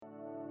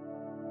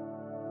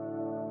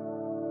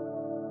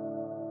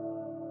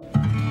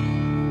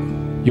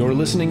You're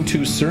listening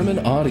to sermon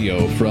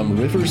audio from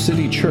River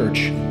City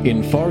Church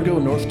in Fargo,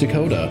 North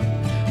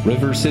Dakota.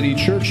 River City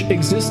Church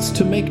exists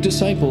to make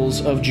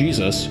disciples of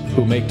Jesus,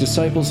 who make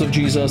disciples of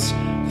Jesus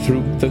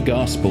through the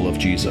gospel of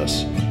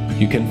Jesus.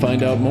 You can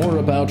find out more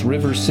about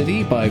River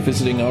City by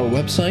visiting our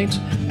website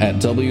at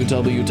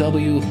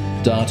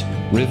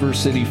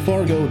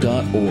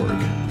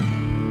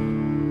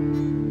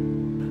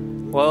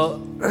www.rivercityfargo.org. Well,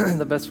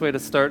 the best way to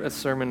start a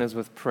sermon is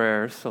with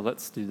prayer, so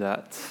let's do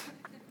that.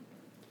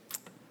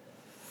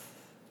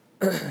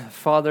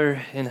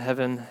 Father in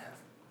heaven,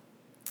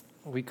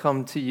 we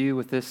come to you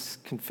with this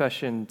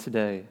confession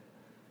today.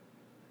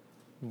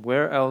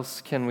 Where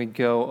else can we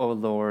go, O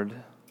Lord?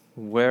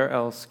 Where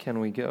else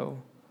can we go?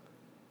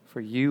 For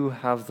you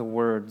have the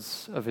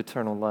words of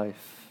eternal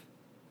life.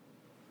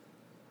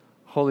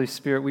 Holy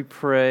Spirit, we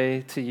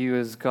pray to you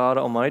as God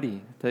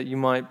Almighty that you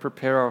might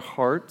prepare our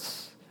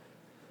hearts,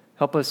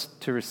 help us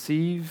to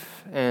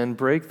receive and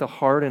break the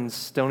hard and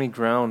stony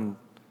ground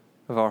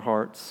of our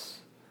hearts.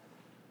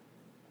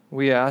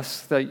 We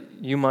ask that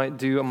you might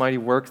do a mighty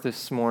work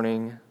this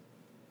morning,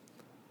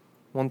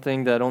 one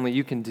thing that only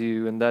you can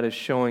do, and that is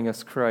showing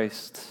us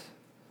Christ.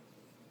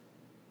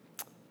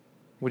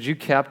 Would you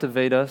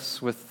captivate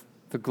us with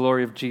the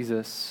glory of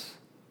Jesus?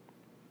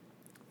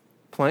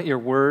 Plant your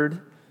word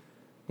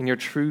and your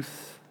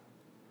truth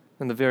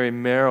in the very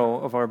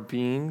marrow of our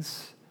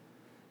beings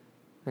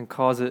and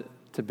cause it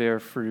to bear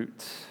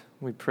fruit.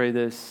 We pray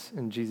this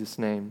in Jesus'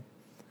 name.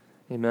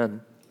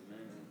 Amen.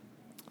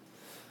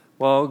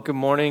 Well, good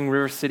morning,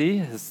 River City.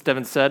 As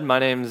Devin said, my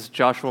name is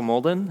Joshua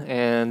Molden,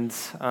 and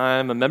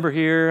I'm a member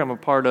here. I'm a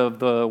part of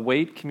the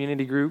Wait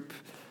community group,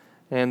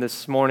 and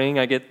this morning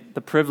I get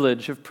the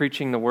privilege of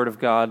preaching the Word of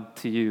God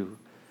to you.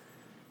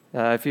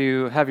 If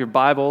you have your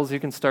Bibles, you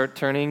can start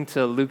turning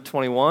to Luke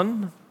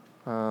 21.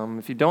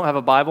 If you don't have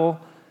a Bible,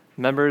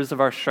 members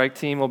of our strike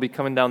team will be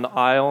coming down the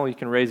aisle. You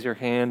can raise your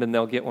hand, and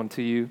they'll get one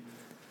to you.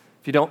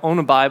 If you don't own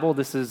a Bible,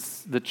 this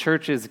is the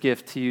church's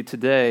gift to you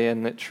today,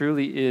 and it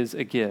truly is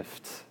a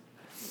gift.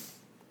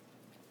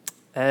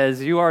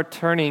 As you are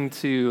turning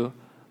to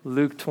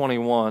Luke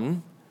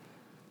 21,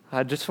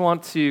 I just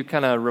want to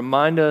kind of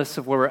remind us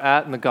of where we're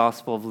at in the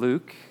Gospel of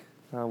Luke.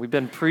 We've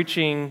been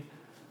preaching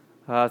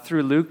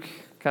through Luke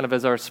kind of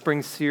as our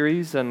spring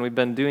series, and we've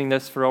been doing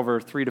this for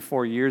over 3 to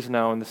 4 years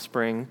now in the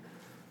spring.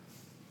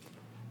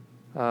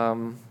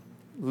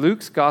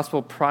 Luke's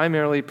Gospel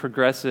primarily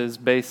progresses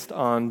based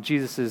on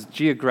Jesus'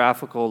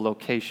 geographical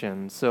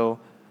location. So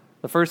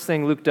the first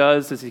thing Luke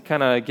does is he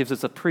kind of gives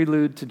us a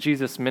prelude to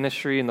Jesus'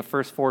 ministry in the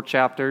first 4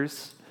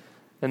 chapters.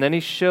 And then he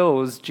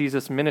shows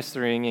Jesus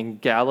ministering in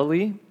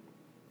Galilee,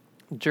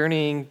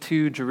 journeying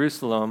to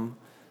Jerusalem,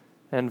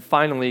 and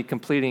finally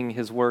completing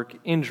his work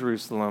in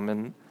Jerusalem.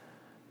 And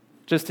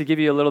just to give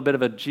you a little bit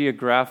of a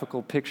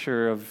geographical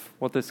picture of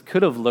what this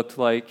could have looked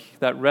like,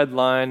 that red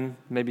line,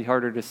 maybe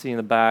harder to see in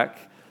the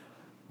back,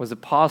 was a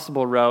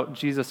possible route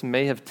Jesus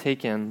may have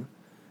taken,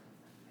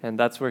 and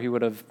that's where he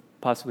would have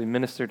possibly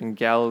ministered in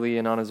Galilee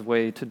and on his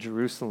way to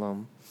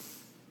Jerusalem.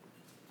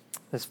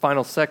 This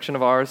final section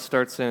of ours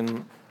starts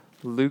in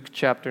Luke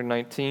chapter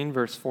 19,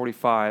 verse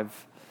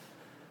 45.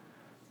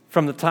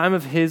 From the time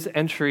of his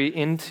entry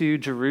into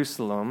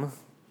Jerusalem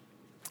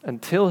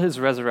until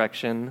his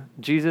resurrection,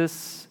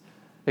 Jesus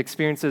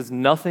experiences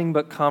nothing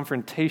but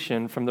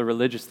confrontation from the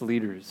religious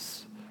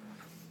leaders.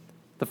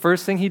 The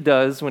first thing he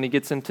does when he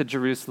gets into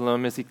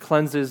Jerusalem is he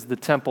cleanses the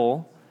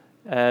temple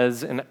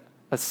as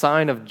a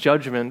sign of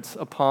judgment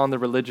upon the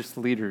religious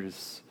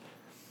leaders.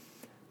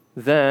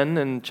 Then,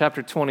 in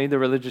chapter 20, the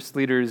religious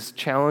leaders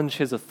challenge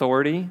his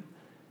authority.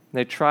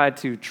 They try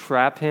to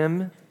trap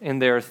him in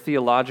their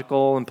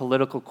theological and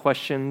political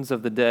questions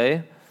of the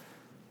day.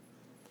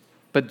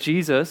 But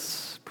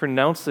Jesus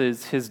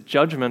pronounces his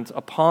judgment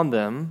upon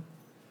them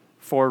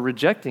for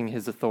rejecting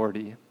his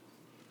authority.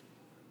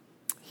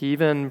 He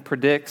even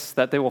predicts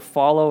that they will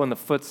follow in the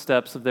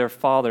footsteps of their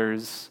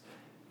fathers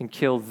and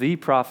kill the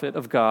prophet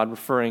of God,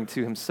 referring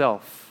to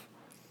himself.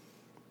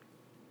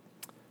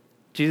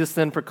 Jesus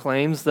then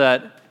proclaims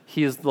that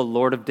he is the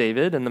Lord of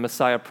David and the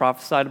Messiah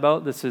prophesied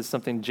about. This is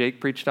something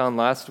Jake preached on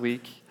last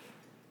week.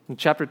 And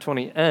chapter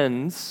 20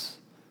 ends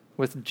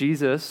with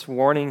Jesus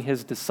warning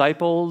his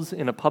disciples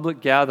in a public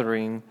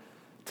gathering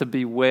to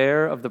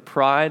beware of the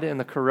pride and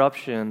the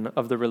corruption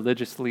of the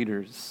religious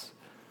leaders.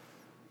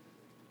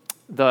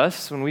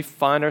 Thus, when we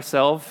find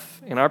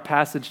ourselves in our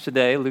passage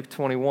today, Luke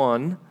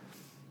 21,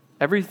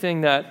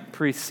 everything that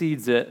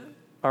precedes it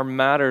are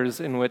matters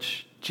in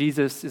which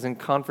Jesus is in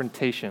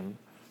confrontation.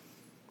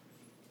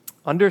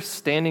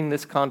 Understanding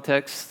this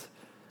context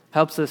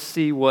helps us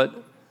see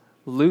what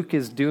Luke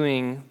is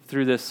doing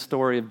through this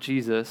story of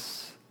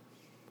Jesus.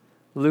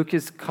 Luke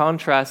is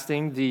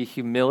contrasting the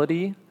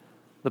humility,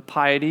 the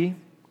piety,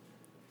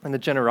 and the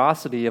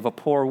generosity of a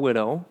poor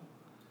widow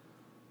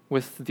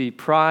with the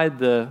pride,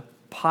 the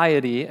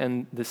piety,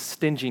 and the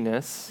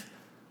stinginess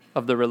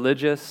of the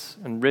religious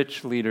and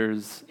rich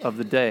leaders of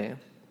the day.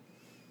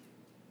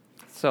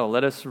 So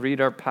let us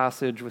read our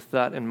passage with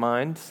that in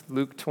mind.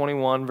 Luke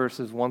 21,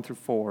 verses 1 through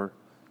 4.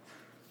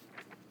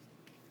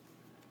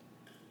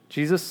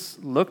 Jesus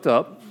looked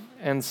up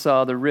and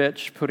saw the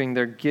rich putting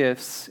their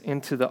gifts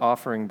into the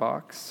offering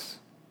box.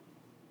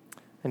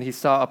 And he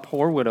saw a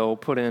poor widow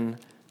put in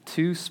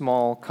 2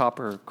 small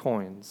copper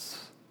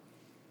coins.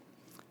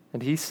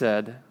 And he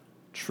said,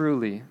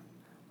 "Truly,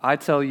 I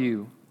tell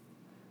you,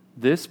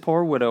 this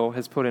poor widow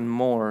has put in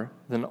more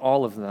than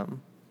all of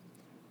them,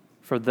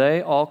 for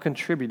they all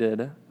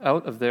contributed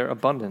out of their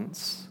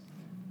abundance,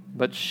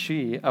 but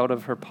she, out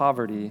of her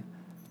poverty,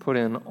 put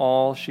in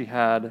all she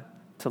had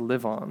to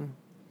live on."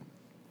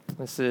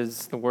 This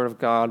is the word of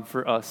God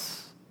for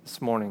us this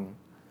morning.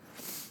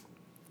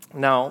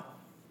 Now,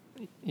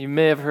 you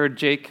may have heard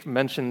Jake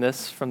mention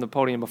this from the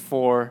podium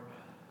before.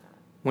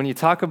 When you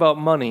talk about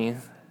money,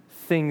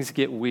 things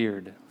get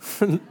weird.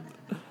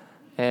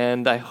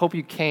 And I hope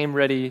you came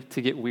ready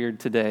to get weird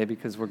today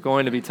because we're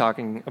going to be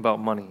talking about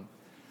money.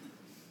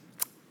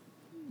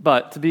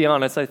 But to be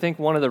honest, I think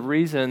one of the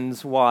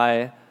reasons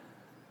why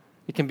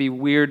it can be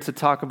weird to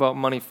talk about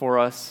money for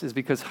us is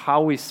because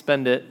how we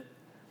spend it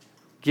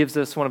gives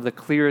us one of the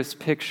clearest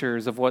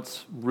pictures of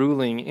what's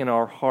ruling in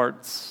our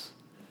hearts.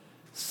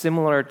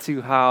 Similar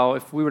to how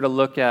if we were to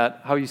look at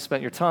how you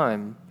spent your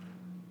time,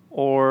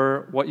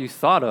 or what you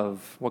thought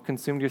of, what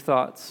consumed your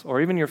thoughts,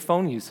 or even your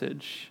phone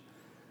usage,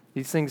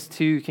 these things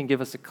too can give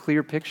us a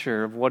clear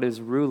picture of what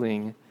is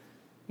ruling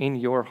in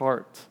your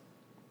heart.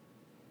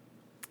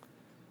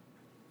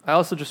 I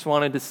also just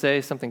wanted to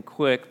say something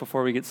quick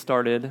before we get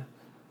started.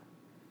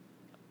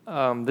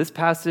 This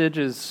passage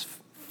is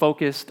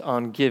focused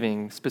on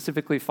giving,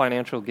 specifically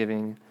financial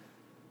giving.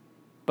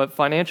 But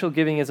financial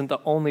giving isn't the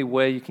only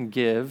way you can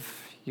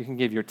give. You can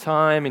give your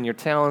time and your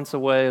talents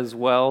away as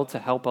well to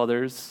help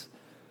others.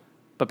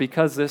 But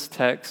because this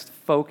text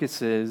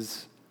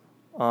focuses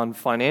on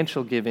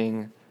financial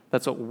giving,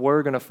 that's what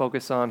we're going to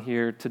focus on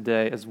here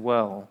today as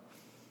well.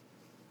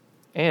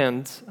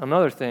 And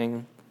another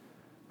thing,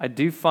 I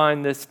do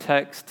find this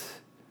text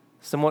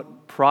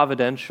somewhat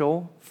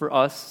providential for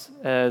us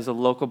as a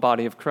local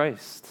body of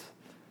Christ.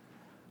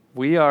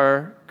 We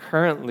are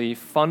currently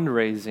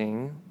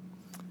fundraising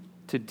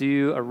to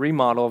do a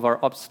remodel of our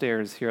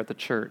upstairs here at the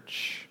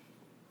church.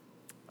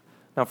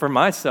 Now, for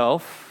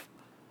myself,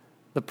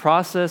 the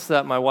process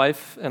that my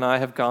wife and I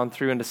have gone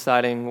through in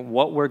deciding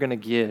what we're going to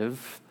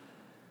give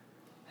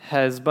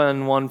has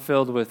been one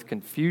filled with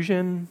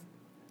confusion,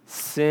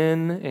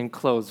 sin, and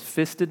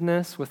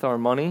closed-fistedness with our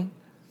money,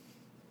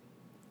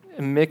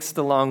 and mixed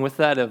along with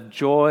that of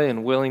joy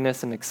and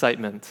willingness and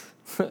excitement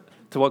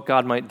to what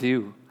God might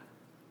do.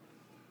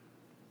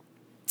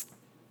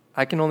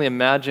 I can only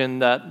imagine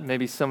that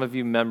maybe some of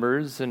you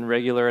members and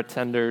regular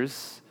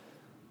attenders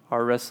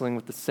are wrestling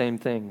with the same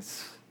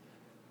things.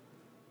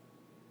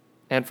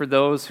 And for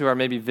those who are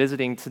maybe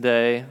visiting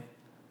today,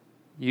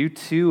 you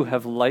too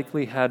have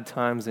likely had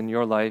times in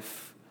your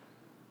life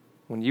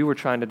when you were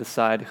trying to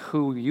decide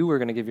who you were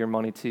going to give your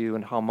money to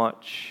and how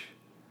much.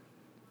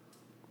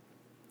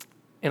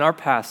 In our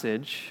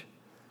passage,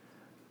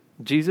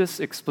 Jesus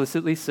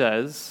explicitly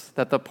says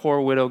that the poor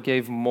widow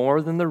gave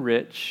more than the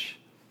rich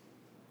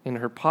in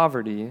her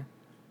poverty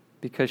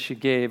because she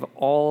gave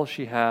all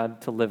she had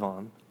to live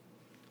on.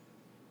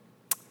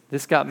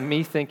 This got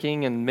me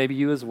thinking, and maybe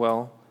you as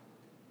well,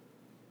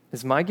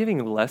 is my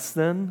giving less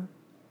than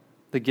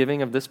the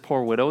giving of this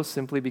poor widow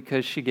simply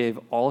because she gave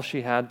all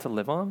she had to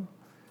live on?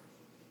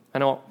 I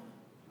know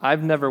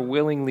I've never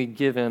willingly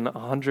given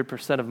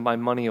 100% of my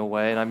money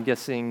away, and I'm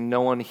guessing no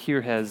one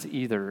here has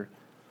either.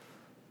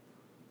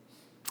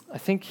 I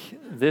think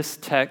this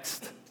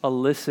text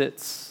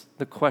elicits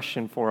the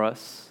question for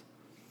us: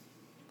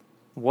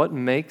 what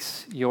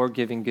makes your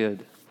giving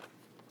good?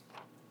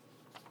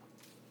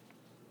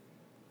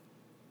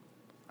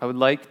 I would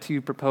like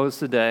to propose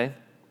today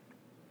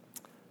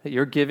that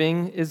your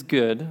giving is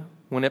good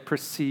when it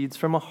proceeds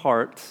from a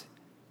heart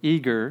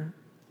eager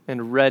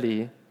and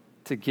ready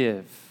to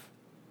give.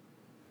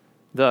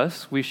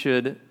 Thus, we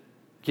should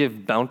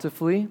give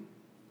bountifully,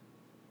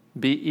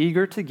 be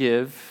eager to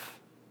give,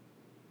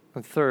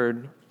 and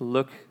third,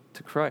 look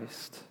to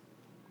Christ.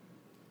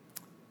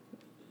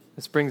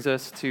 This brings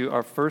us to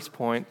our first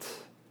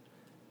point: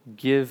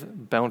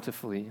 give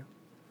bountifully.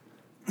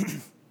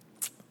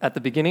 At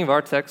the beginning of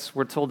our text,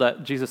 we're told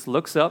that Jesus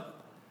looks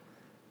up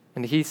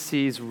and he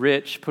sees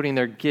rich putting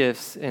their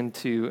gifts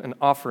into an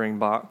offering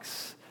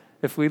box.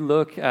 If we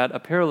look at a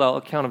parallel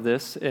account of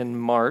this in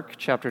Mark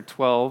chapter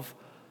 12,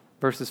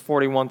 verses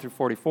 41 through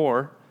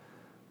 44,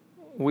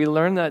 we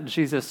learn that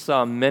Jesus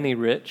saw many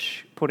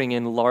rich putting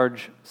in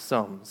large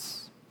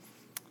sums.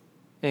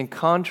 In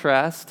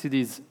contrast to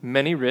these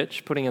many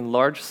rich putting in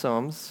large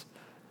sums,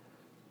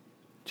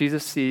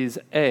 Jesus sees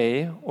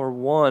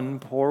one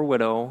poor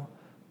widow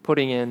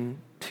putting in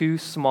 2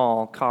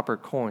 small copper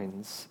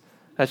coins.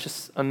 That's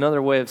just another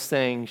way of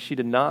saying she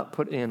did not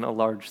put in a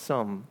large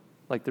sum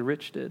like the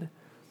rich did.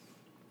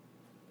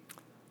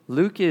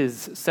 Luke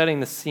is setting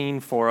the scene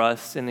for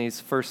us in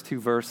these first 2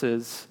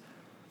 verses.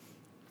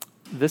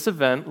 This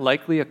event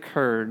likely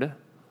occurred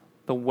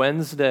the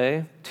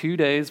Wednesday, 2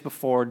 days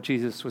before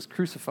Jesus was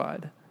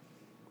crucified.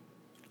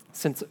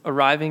 Since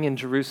arriving in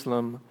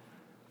Jerusalem,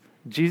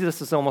 Jesus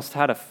has almost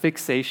had a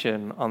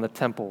fixation on the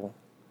temple.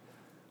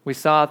 We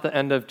saw at the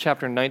end of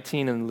chapter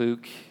 19 in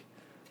Luke,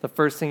 the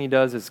first thing he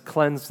does is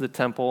cleanse the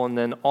temple, and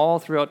then all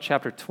throughout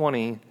chapter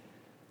 20,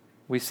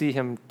 we see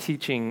him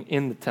teaching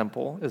in the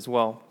temple as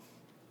well.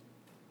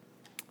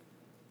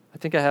 I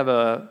think I have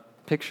a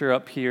picture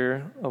up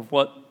here of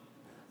what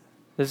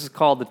this is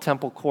called the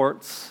temple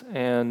courts,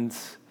 and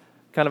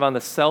kind of on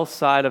the south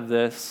side of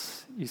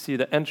this, you see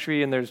the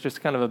entry, and there's just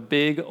kind of a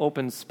big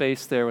open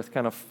space there with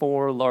kind of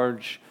 4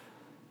 large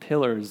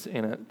pillars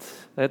in it.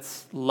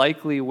 That's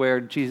likely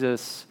where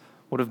Jesus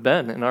would have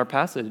been in our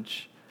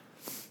passage.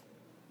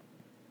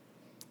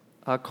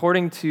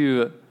 According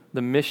to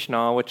the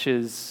Mishnah, which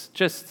is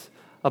just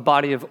a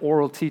body of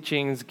oral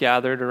teachings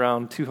gathered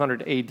around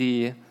 200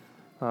 AD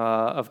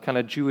of kind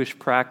of Jewish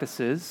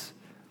practices,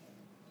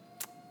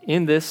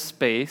 in this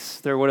space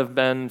there would have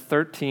been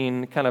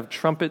 13 kind of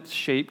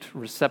trumpet-shaped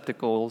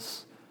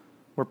receptacles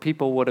where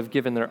people would have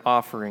given their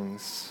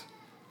offerings,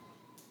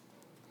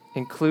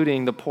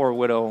 including the poor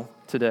widow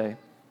today.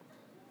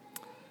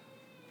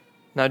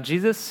 Now,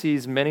 Jesus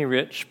sees many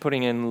rich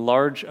putting in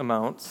large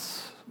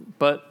amounts,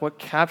 but what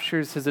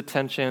captures his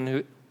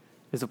attention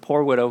is a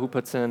poor widow who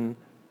puts in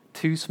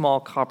 2 small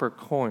copper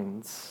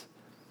coins.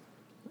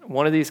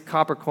 One of these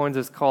copper coins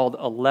is called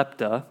a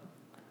lepta.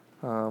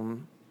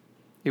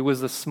 It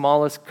was the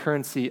smallest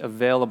currency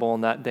available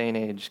in that day and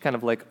age, kind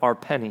of like our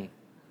penny.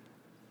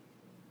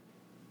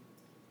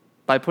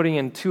 By putting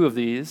in 2 of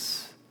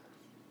these,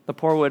 the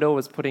poor widow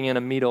was putting in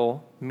a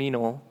menal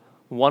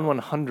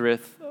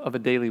 1/100th of a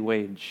daily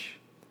wage.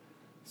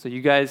 So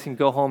you guys can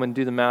go home and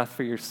do the math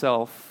for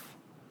yourself.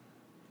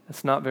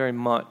 It's not very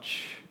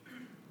much.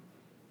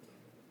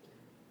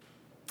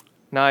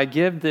 Now, I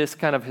give this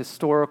kind of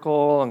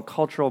historical and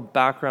cultural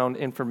background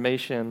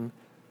information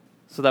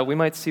so that we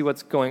might see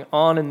what's going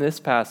on in this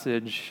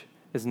passage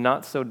is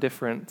not so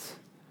different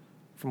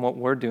from what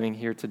we're doing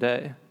here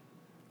today.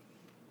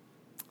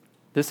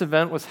 This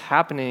event was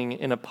happening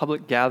in a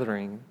public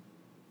gathering,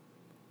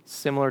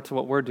 similar to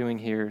what we're doing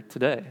here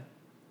today.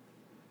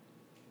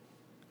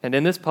 And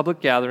in this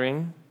public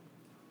gathering,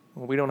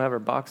 we don't have our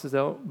boxes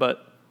out,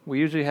 but we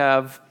usually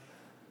have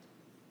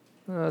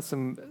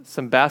some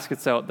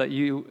baskets out that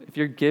if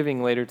you're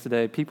giving later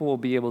today, people will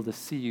be able to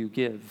see you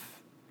give,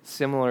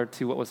 similar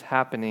to what was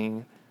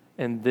happening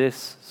in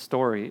this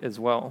story as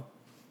well.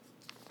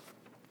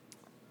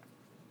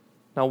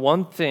 Now,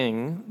 one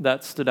thing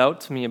that stood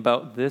out to me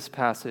about this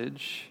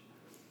passage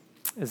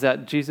is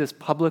that Jesus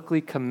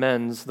publicly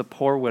commends the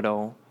poor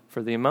widow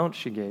for the amount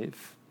she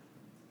gave.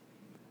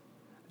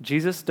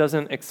 Jesus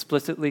doesn't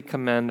explicitly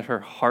commend her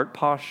heart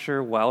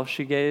posture while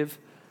she gave.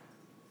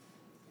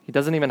 He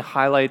doesn't even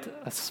highlight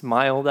a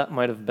smile that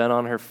might have been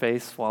on her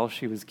face while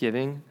she was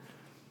giving.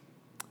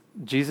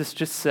 Jesus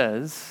just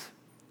says,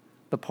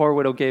 the poor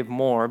widow gave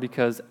more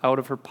because out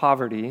of her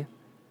poverty,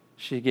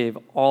 she gave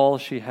all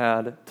she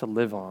had to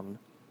live on.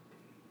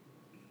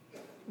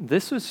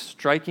 This was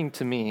striking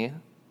to me,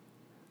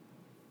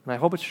 and I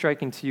hope it's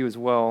striking to you as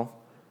well.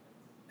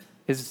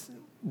 Is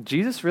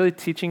Jesus really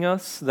teaching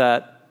us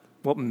that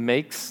what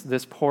makes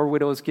this poor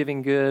widow's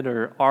giving good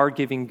or our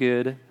giving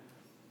good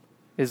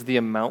is the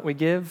amount we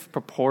give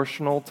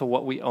proportional to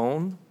what we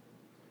own?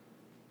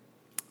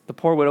 The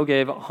poor widow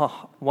gave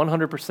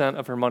 100%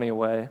 of her money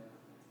away.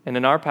 And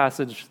in our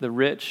passage, the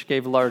rich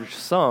gave large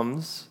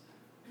sums,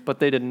 but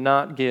they did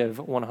not give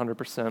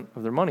 100%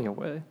 of their money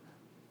away.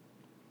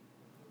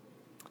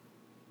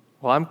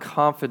 Well, I'm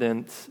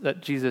confident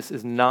that Jesus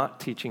is not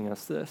teaching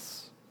us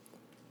this.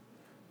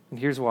 And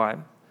here's why.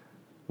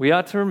 We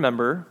ought to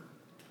remember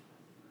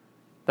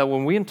that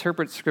when we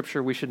interpret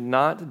Scripture, we should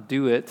not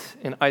do it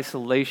in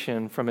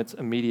isolation from its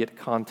immediate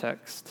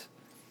context.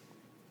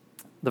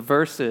 The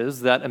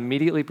verses that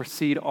immediately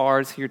precede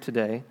ours here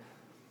today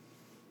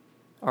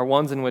are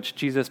ones in which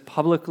Jesus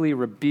publicly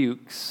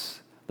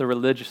rebukes the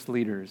religious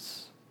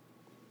leaders.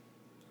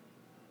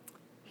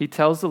 He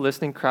tells the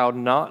listening crowd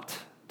not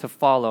to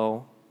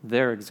follow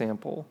their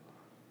example.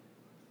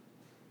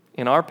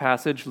 In our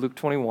passage, Luke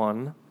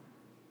 21,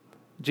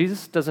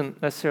 Jesus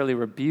doesn't necessarily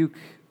rebuke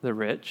the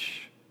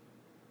rich,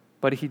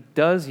 but he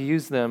does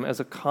use them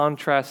as a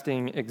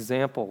contrasting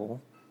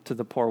example to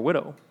the poor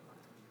widow.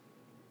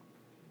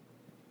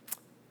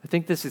 I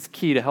think this is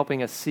key to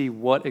helping us see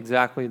what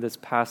exactly this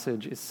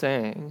passage is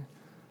saying.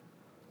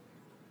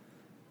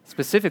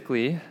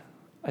 Specifically,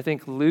 I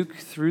think Luke,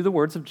 through the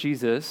words of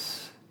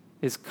Jesus,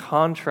 is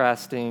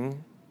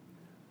contrasting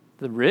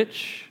the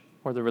rich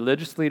or the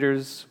religious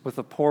leaders with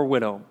the poor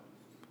widow.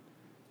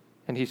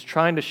 And he's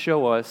trying to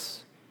show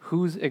us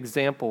whose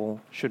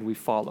example should we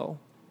follow.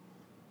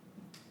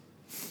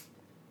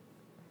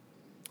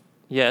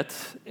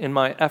 Yet, in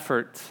my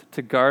effort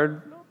to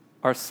guard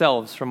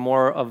ourselves from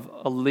more of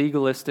a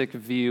legalistic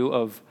view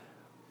of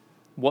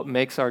what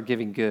makes our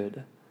giving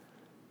good,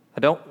 I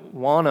don't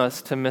want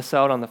us to miss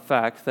out on the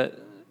fact that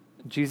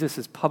Jesus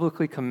is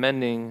publicly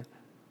commending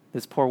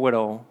this poor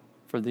widow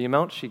for the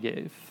amount she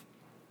gave.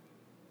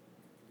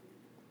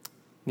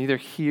 Neither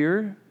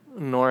here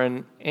nor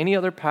in any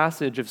other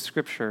passage of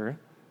Scripture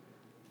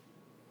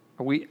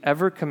are we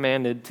ever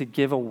commanded to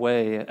give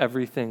away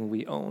everything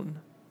we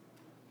own?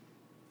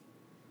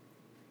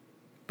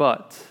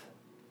 But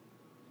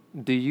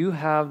do you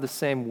have the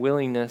same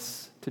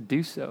willingness to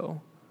do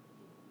so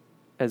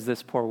as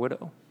this poor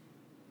widow?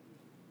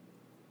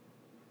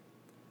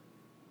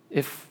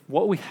 If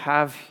what we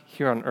have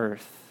here on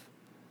earth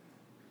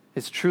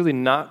is truly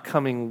not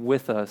coming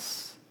with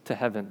us to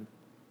heaven,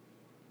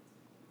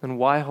 then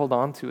why hold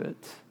on to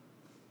it?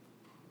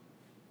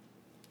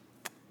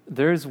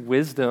 There's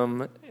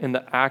wisdom in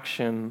the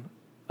action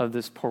of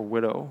this poor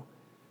widow.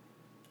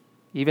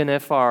 Even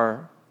if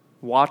our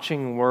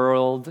watching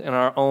world and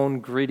our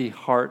own greedy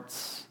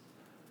hearts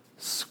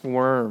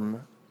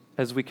squirm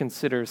as we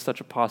consider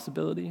such a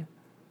possibility,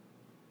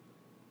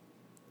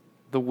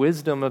 the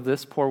wisdom of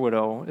this poor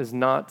widow is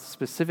not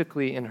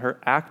specifically in her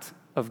act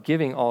of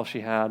giving all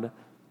she had,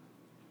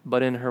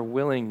 but in her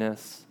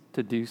willingness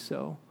to do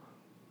so.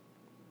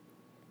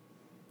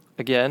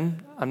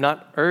 Again, I'm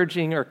not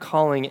urging or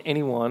calling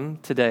anyone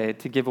today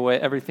to give away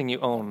everything you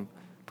own.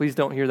 Please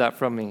don't hear that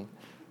from me.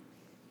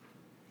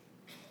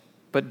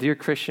 But dear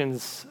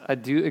Christians, I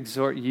do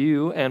exhort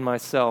you and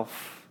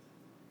myself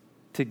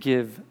to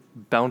give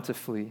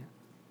bountifully.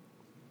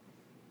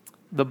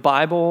 The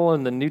Bible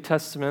and the New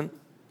Testament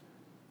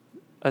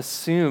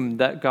assume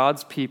that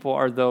God's people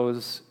are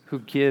those who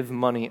give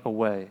money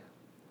away.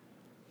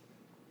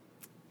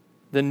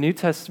 The New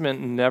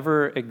Testament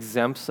never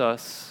exempts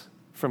us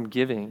from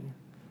giving.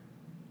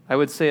 I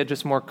would say it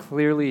just more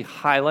clearly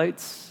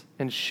highlights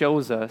and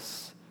shows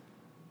us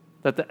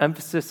that the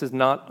emphasis is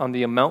not on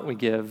the amount we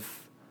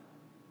give,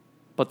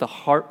 but the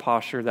heart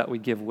posture that we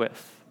give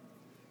with.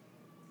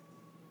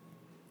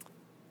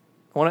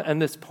 I want to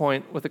end this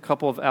point with a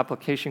couple of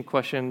application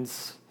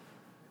questions.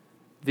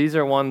 These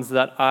are ones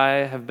that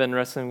I have been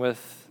wrestling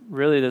with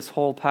really this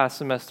whole past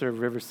semester of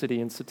River City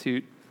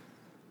Institute,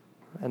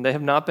 and they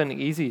have not been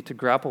easy to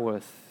grapple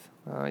with.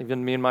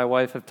 Even me and my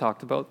wife have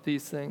talked about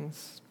these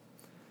things.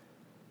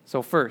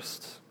 So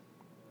first,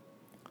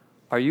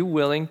 are you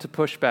willing to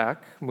push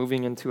back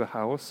moving into a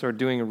house or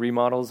doing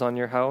remodels on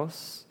your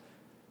house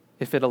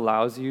if it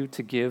allows you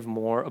to give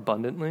more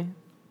abundantly?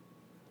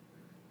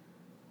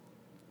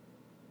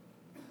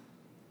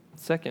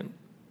 Second,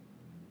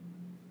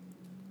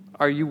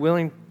 are you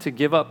willing to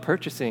give up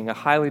purchasing a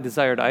highly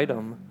desired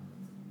item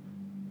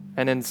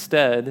and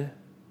instead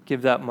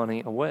give that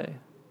money away?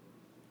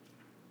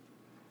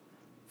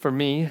 For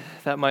me,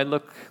 that might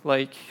look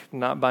like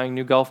not buying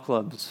new golf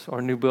clubs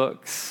or new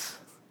books.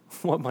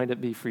 What might it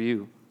be for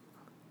you?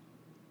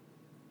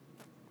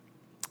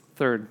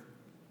 Third,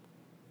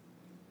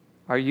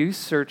 are you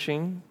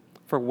searching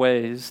for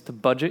ways to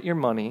budget your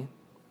money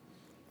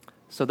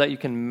so that you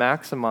can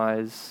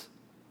maximize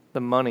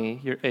the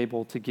money you're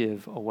able to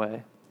give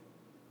away,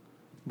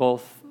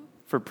 both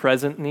for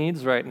present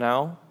needs right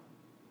now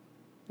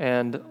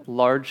and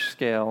large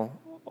scale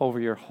over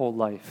your whole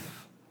life?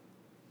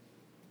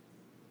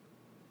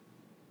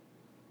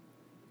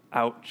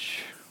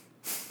 Ouch.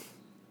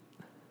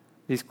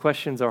 These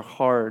questions are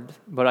hard,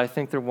 but I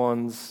think they're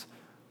ones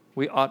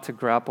we ought to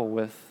grapple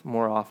with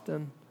more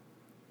often.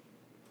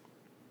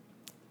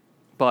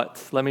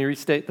 But let me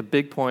restate the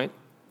big point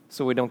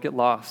so we don't get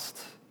lost.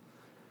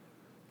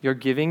 Your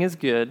giving is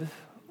good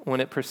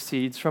when it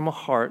proceeds from a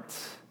heart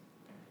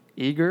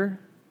eager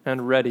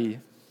and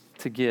ready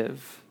to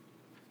give.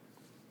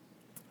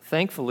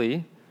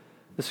 Thankfully,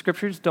 the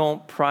scriptures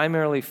don't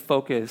primarily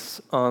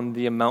focus on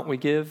the amount we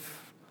give.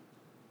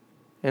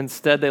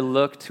 Instead, they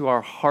look to our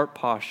heart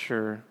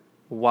posture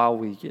while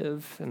we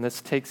give. And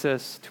this takes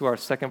us to our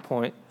second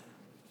point.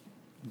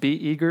 Be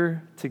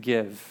eager to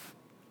give.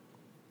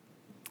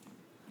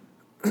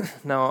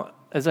 Now,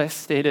 as I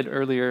stated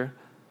earlier,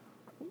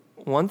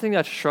 one thing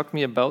that struck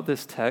me about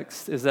this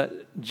text is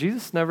that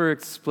Jesus never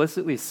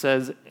explicitly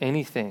says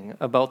anything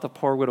about the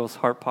poor widow's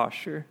heart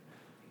posture.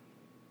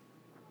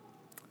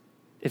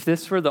 If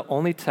this were the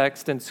only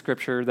text in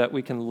Scripture that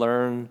we can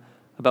learn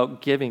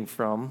about giving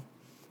from,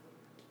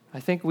 I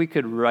think we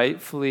could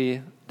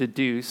rightfully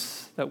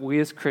deduce that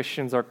we as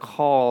Christians are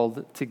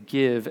called to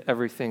give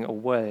everything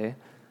away.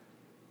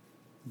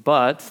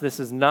 But this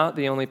is not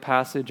the only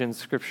passage in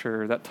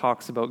Scripture that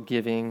talks about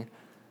giving,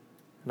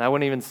 and I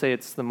wouldn't even say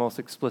it's the most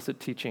explicit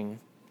teaching.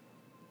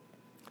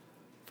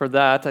 For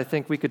that, I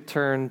think we could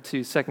turn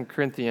to 2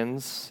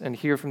 Corinthians and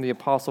hear from the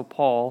Apostle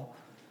Paul,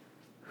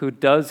 who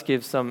does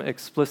give some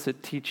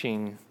explicit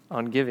teaching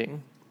on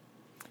giving.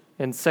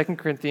 In 2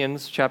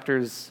 Corinthians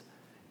chapters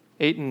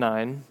 8 and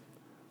 9,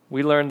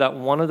 we learn that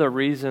one of the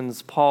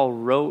reasons Paul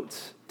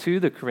wrote to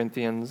the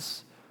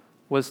Corinthians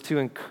was to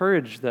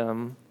encourage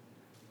them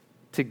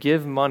to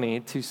give money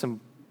to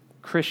some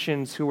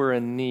Christians who were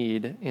in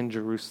need in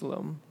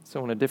Jerusalem,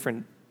 so in a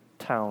different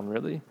town,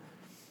 really.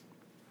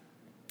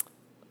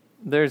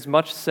 There's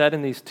much said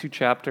in these two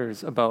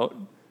chapters about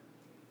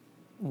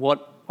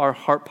what our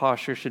heart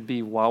posture should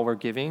be while we're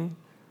giving,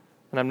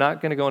 and I'm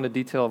not going to go into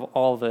detail of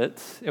all of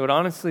it. It would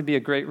honestly be a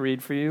great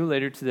read for you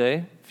later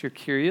today, if you're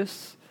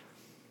curious.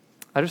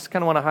 I just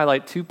kind of want to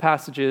highlight two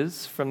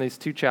passages from these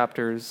two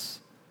chapters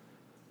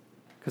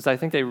because I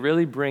think they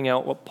really bring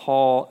out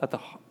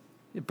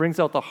it brings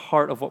out the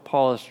heart of what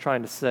Paul is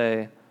trying to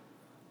say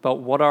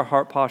about what our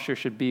heart posture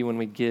should be when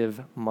we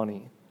give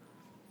money.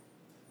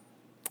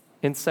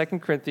 In 2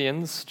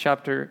 Corinthians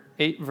chapter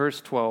 8,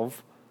 verse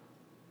 12,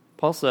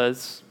 Paul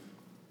says,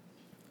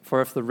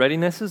 "For if the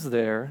readiness is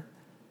there,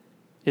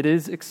 it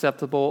is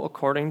acceptable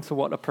according to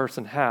what a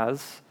person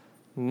has,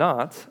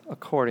 not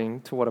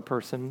according to what a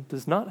person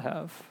does not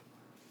have."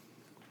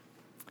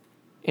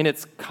 In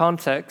its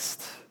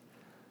context,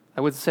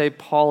 I would say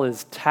Paul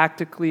is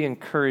tactically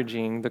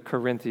encouraging the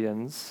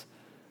Corinthians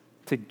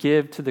to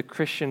give to the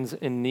Christians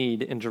in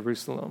need in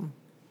Jerusalem.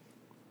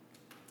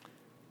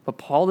 But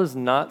Paul does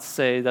not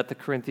say that the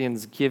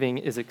Corinthians' giving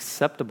is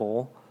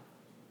acceptable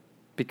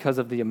because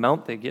of the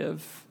amount they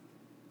give.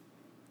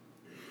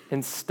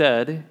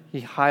 Instead,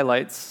 he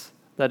highlights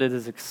that it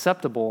is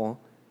acceptable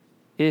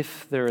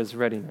if there is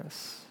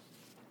readiness.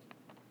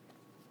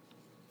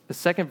 The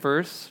second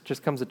verse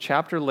just comes a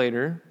chapter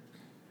later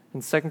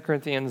in 2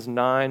 Corinthians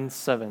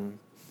 9:7.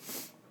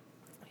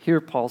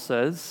 Here Paul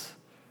says,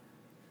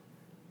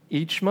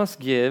 "Each must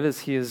give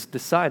as he has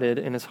decided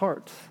in his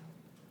heart,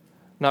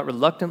 not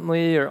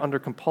reluctantly or under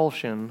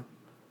compulsion,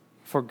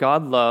 for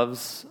God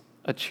loves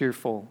a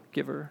cheerful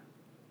giver."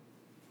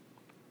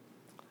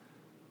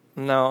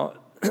 Now,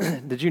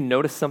 did you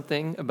notice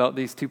something about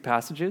these two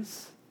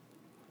passages?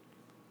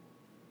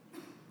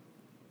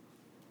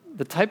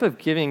 The type of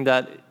giving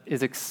that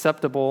is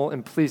acceptable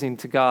and pleasing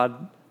to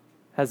God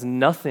has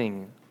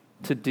nothing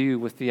to do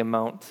with the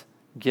amount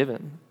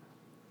given.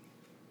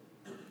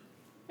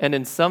 And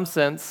in some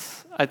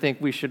sense, I think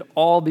we should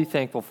all be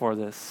thankful for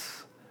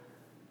this.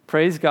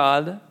 Praise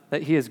God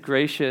that He is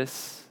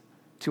gracious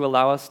to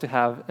allow us to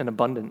have an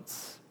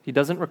abundance. He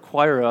doesn't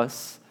require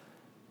us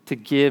to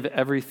give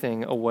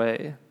everything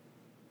away.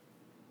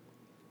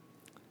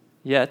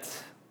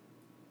 Yet,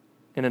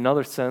 in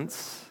another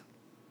sense,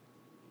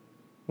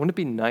 wouldn't it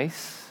be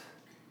nice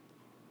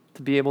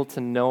to be able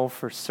to know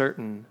for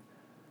certain,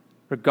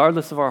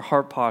 regardless of our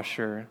heart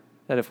posture,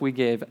 that if we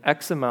gave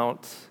X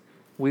amount,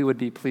 we would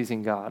be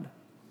pleasing God?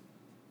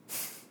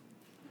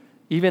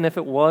 Even if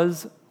it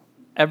was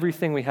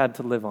everything we had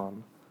to live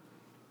on.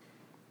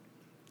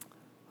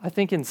 I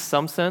think in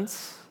some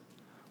sense,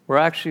 we're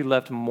actually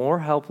left more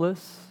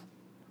helpless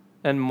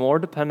and more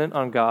dependent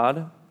on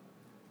God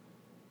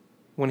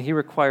when He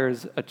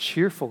requires a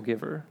cheerful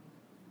giver,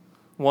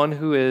 one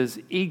who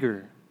is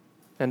eager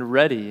and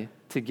ready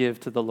to give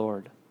to the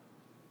Lord.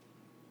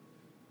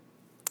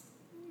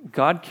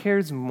 God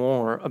cares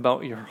more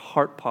about your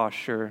heart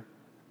posture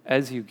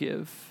as you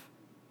give,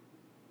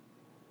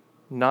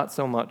 not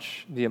so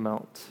much the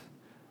amount.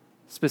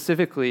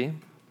 Specifically,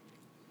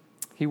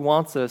 He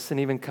wants us and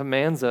even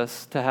commands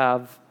us to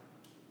have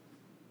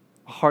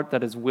a heart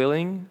that is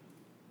willing,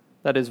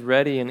 that is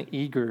ready and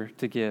eager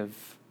to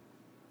give,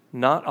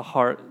 not a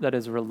heart that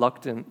is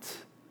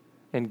reluctant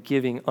and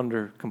giving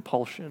under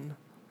compulsion.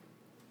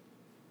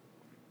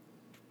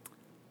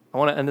 I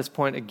want to end this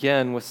point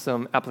again with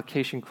some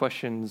application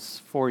questions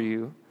for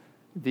you.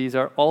 These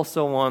are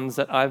also ones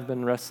that I've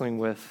been wrestling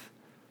with.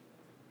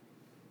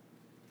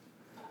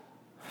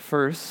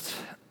 First,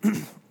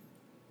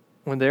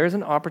 when there is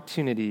an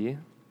opportunity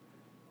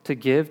to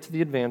give to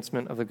the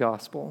advancement of the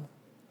gospel,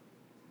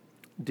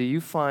 do you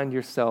find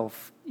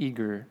yourself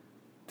eager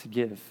to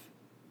give?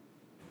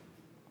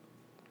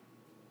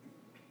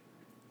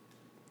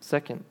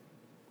 Second,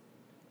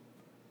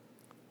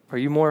 are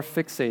you more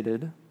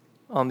fixated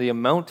on the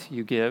amount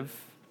you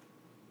give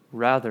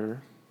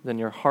rather than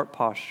your heart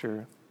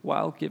posture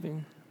while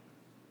giving?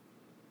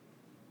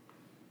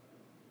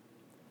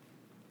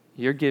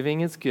 Your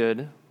giving is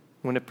good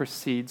when it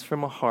proceeds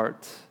from a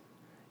heart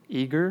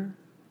eager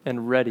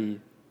and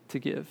ready to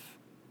give.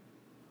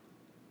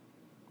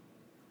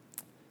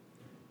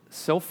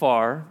 So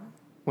far,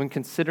 when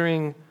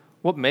considering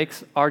what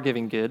makes our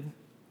giving good,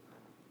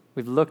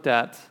 we've looked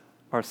at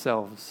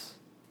ourselves.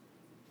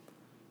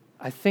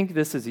 I think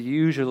this is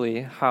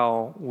usually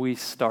how we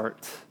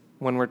start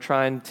when we're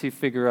trying to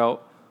figure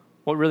out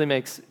what really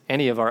makes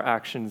any of our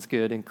actions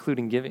good,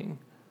 including giving.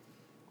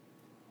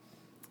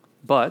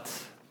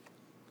 But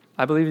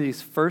I believe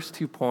these first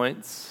 2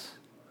 points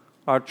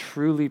are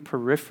truly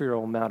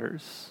peripheral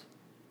matters.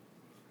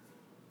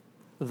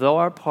 Though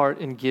our part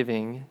in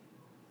giving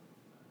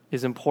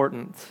is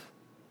important,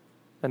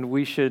 and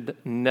we should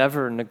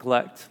never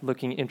neglect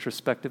looking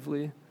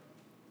introspectively,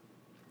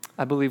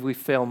 I believe we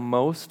fail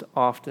most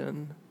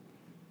often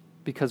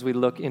because we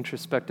look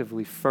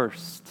introspectively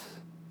first.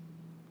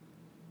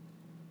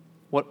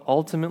 What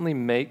ultimately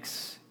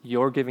makes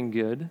your giving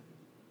good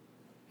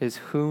is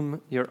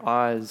whom your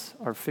eyes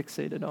are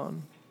fixated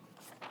on.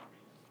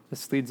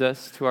 This leads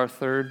us to our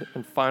third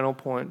and final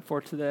point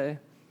for today.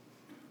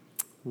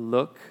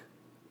 Look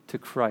to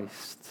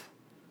Christ.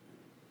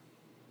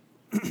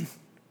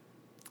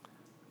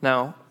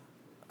 Now,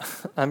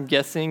 I'm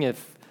guessing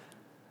if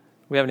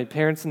we have any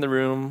parents in the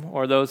room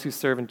or those who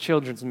serve in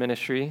children's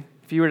ministry,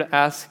 if you were to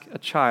ask a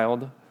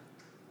child,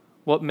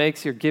 what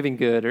makes your giving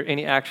good or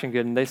any action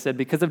good, and they said,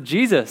 because of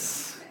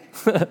Jesus.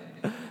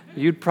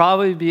 you'd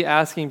probably be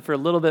asking for a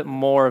little bit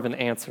more of an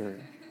answer.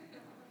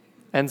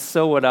 And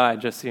so would I,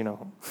 just so you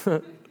know.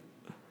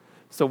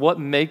 So what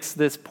makes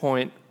this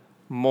point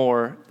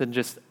more than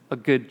just a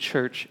good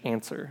church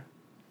answer?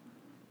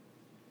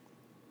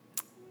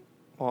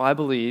 Well, I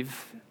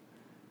believe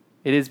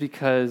it is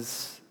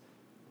because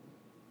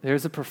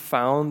there's a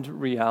profound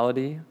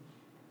reality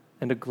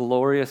and a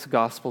glorious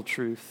gospel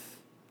truth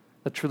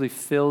that truly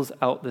fills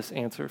out this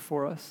answer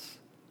for us.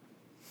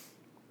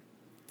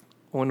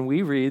 When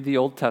we read the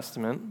Old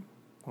Testament,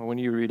 or when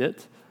you read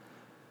it,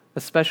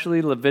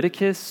 especially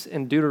Leviticus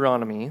and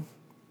Deuteronomy,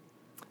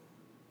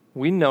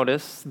 we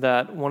notice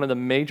that one of the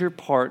major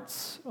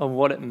parts of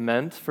what it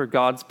meant for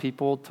God's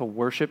people to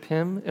worship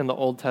Him in the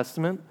Old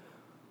Testament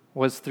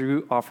was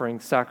through offering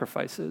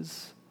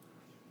sacrifices.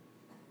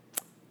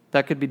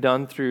 That could be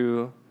done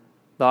through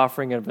the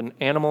offering of an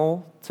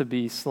animal to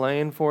be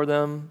slain for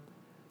them,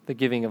 the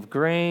giving of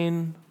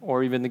grain,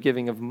 or even the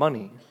giving of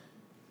money.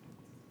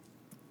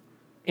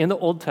 In the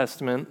Old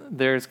Testament,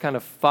 there's kind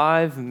of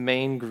 5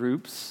 main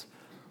groups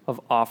of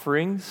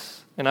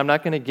offerings, and I'm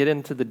not going to get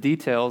into the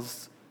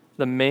details.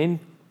 The main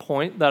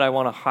point that I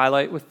want to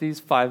highlight with these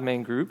 5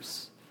 main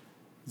groups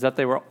is that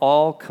they were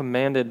all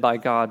commanded by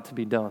God to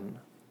be done.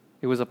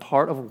 It was a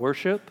part of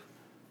worship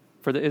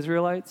for the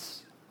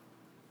Israelites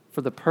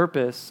for the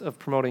purpose of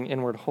promoting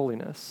inward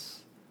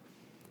holiness.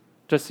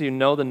 Just so you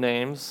know the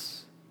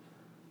names,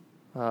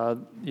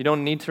 you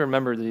don't need to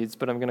remember these,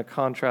 but I'm going to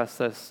contrast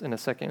this in a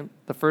second.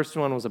 The first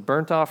one was a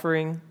burnt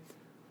offering.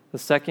 The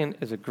second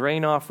is a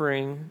grain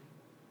offering.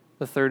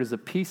 The third is a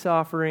peace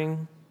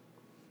offering.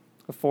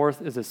 The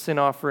fourth is a sin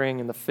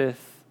offering. And the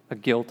fifth, a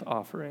guilt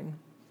offering.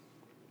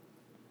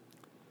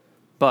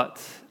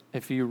 But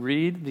if you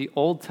read the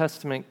Old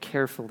Testament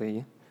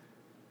carefully,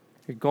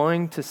 you're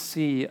going to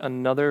see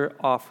another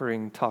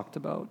offering talked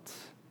about.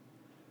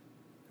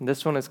 And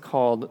this one is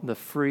called the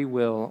free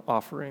will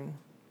offering.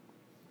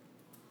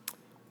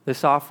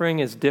 This offering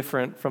is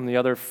different from the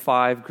other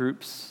 5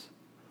 groups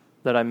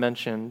that I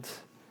mentioned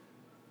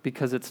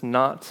because it's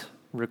not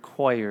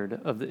required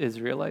of the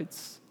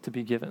Israelites to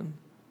be given.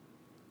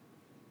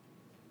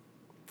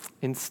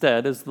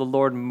 Instead, as the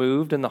Lord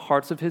moved in the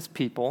hearts of His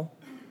people,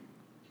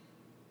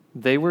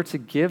 they were to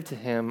give to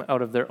Him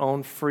out of their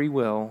own free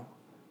will,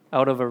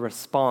 out of a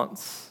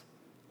response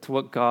to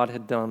what God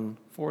had done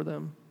for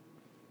them.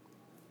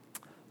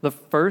 The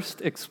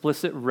first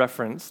explicit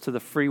reference to the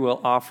free will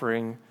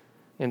offering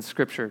in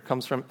Scripture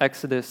comes from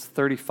Exodus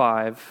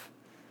 35.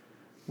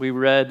 We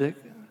read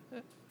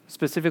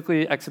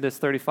specifically Exodus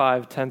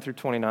 35, 10 through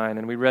 29,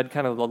 and we read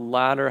kind of the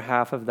latter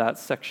half of that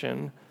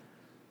section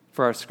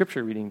for our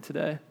Scripture reading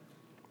today.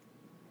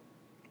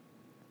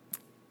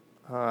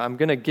 I'm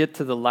going to get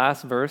to the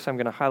last verse. I'm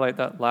going to highlight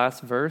that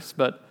last verse,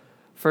 but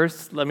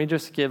first, let me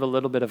just give a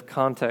little bit of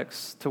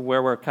context to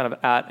where we're kind of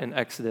at in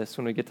Exodus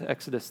when we get to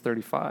Exodus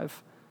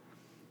 35.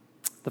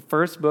 The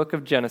first book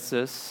of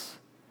Genesis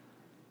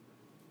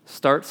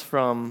starts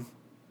from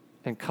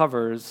and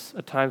covers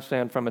a time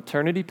span from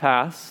eternity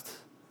past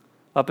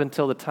up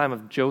until the time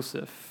of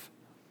Joseph.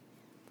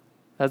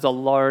 That's a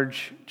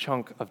large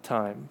chunk of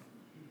time.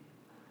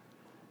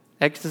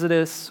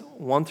 Exodus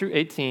 1 through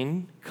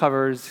 18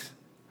 covers,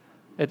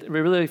 it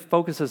really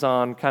focuses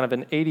on kind of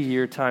an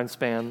 80-year time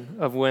span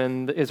of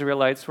when the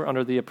Israelites were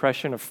under the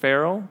oppression of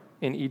Pharaoh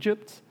in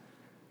Egypt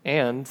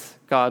and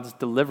God's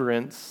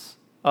deliverance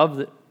of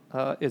the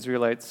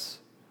Israelites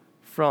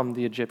from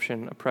the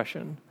Egyptian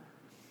oppression.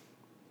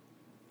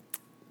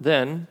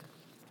 Then,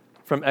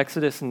 from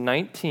Exodus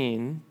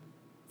 19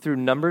 through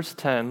Numbers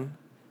 10,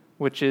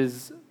 which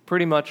is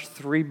pretty much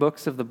 3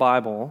 books of the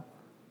Bible,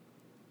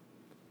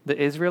 the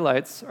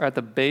Israelites are at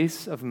the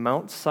base of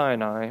Mount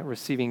Sinai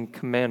receiving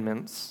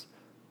commandments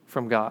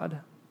from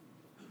God.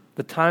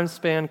 The time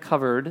span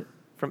covered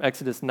from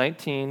Exodus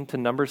 19 to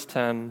Numbers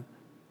 10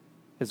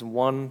 is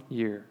 1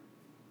 year.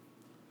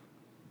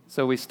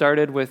 So we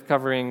started with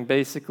covering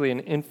basically an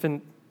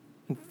infinite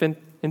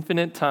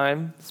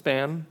time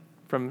span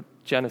from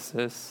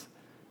Genesis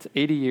to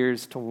 80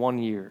 years to 1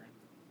 year.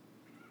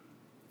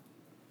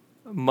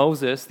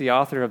 Moses, the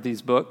author of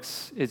these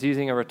books, is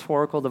using a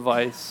rhetorical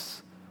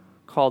device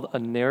called a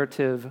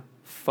narrative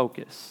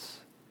focus.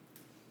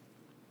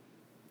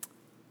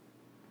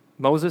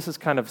 Moses is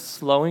kind of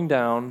slowing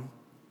down,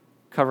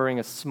 covering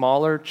a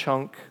smaller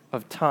chunk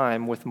of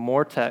time with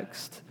more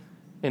text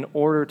in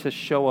order to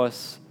show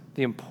us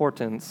the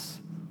importance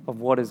of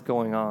what is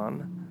going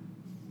on,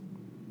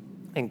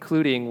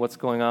 including what's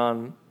going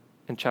on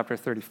in chapter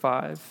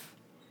 35.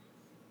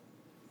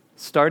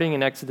 Starting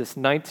in Exodus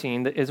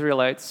 19, the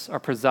Israelites are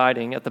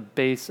presiding at the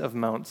base of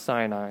Mount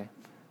Sinai,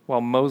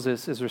 while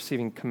Moses is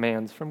receiving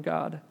commands from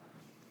God.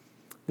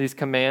 These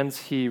commands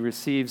he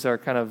receives are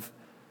kind of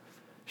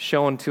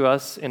shown to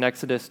us in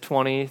Exodus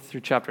 20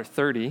 through chapter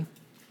 30.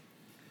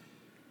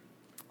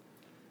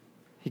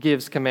 He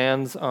gives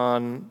commands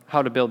on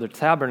how to build a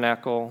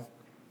tabernacle,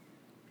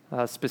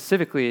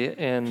 specifically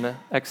in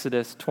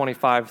Exodus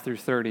 25 through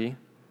 30,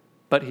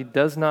 but he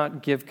does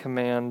not give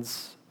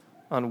commands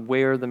on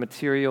where the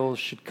materials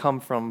should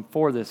come from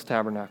for this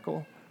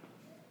tabernacle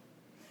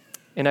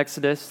In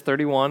Exodus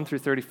 31 through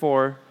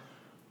 34,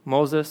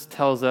 Moses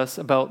tells us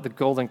about the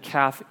golden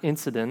calf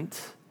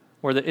incident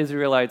where the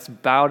Israelites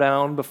bow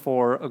down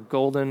before a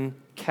golden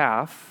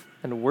calf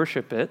and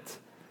worship it.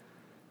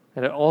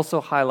 And it also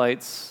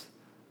highlights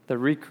the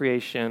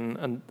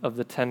recreation of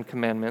the Ten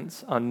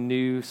Commandments on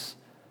new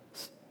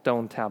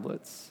stone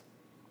tablets.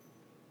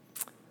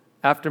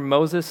 After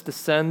Moses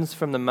descends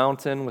from the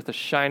mountain with a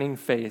shining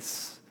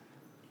face,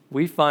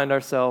 we find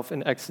ourselves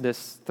in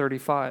Exodus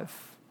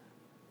 35.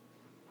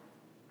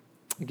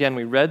 Again,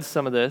 we read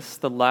some of this,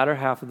 the latter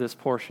half of this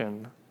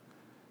portion.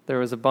 There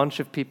was a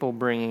bunch of people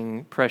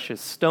bringing precious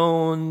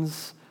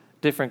stones,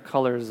 different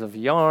colors of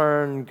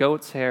yarn,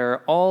 goat's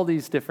hair, all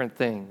these different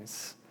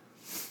things.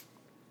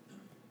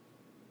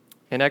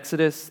 In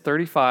Exodus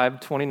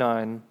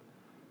 35:29,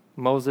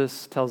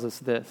 Moses tells us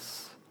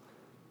this: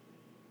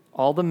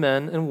 all the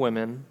men and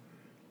women,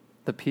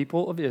 the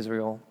people of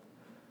Israel,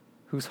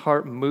 whose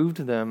heart moved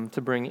them to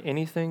bring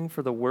anything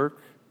for the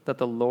work that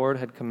the Lord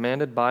had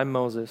commanded by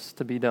Moses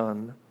to be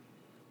done,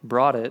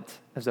 brought it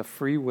as a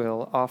free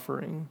will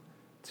offering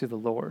to the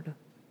Lord.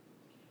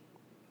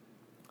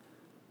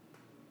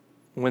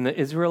 When the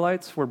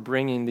Israelites were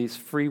bringing these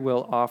free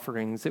will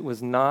offerings, it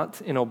was not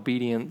in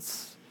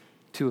obedience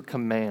to a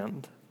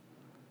command.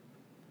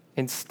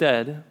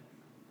 Instead,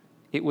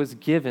 it was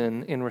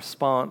given in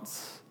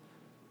response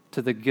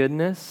to the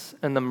goodness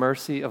and the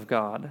mercy of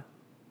God.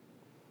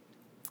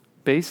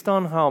 Based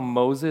on how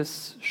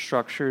Moses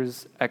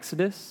structures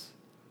Exodus,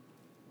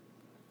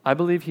 I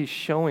believe he's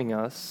showing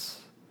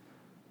us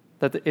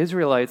that the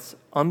Israelites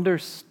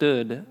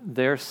understood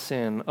their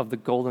sin of the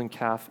golden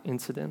calf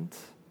incident,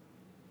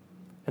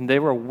 and they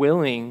were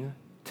willing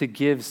to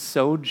give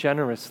so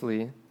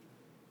generously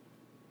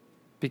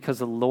because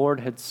the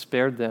Lord had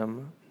spared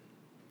them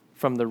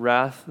from the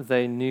wrath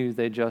they knew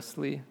they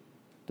justly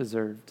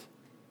deserved.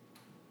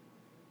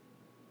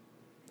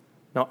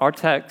 Now, our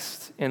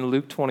text in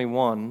Luke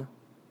 21,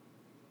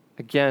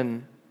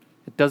 again,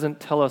 it doesn't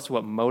tell us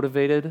what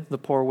motivated the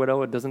poor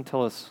widow. It doesn't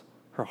tell us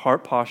her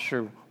heart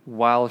posture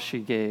while she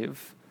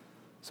gave.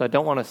 So I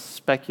don't want to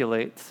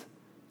speculate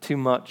too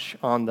much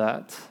on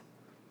that.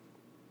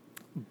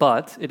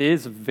 But it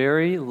is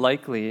very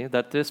likely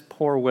that this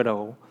poor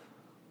widow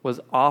was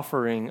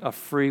offering a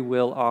free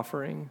will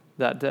offering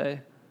that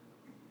day.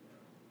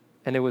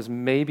 And it was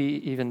maybe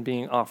even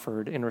being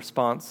offered in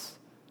response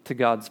to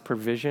God's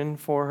provision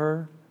for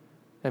her,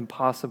 and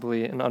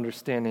possibly an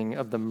understanding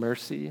of the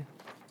mercy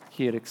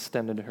he had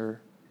extended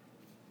her.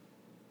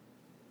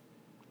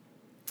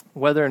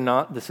 Whether or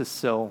not this is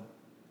so,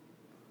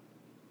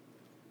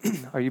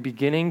 are you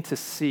beginning to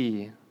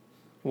see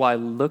why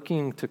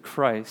looking to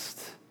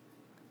Christ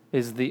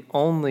is the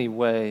only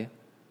way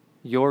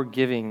your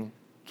giving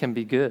can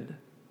be good?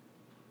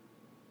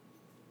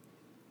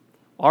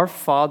 Our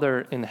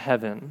Father in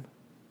heaven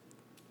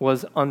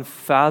was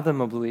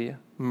unfathomably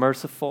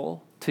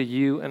merciful to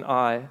you and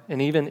I,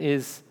 and even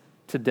is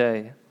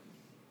today,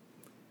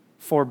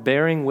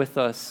 forbearing with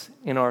us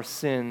in our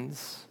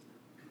sins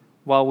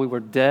while we were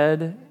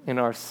dead in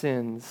our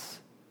sins.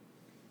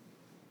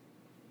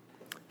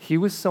 He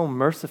was so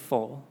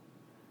merciful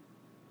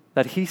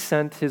that he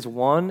sent his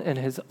one and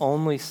his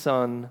only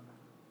Son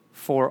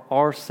for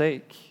our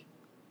sake.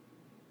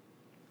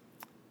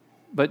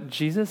 But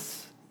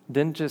Jesus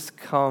didn't just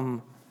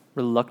come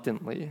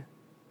reluctantly.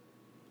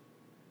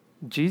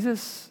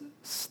 Jesus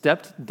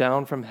stepped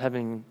down from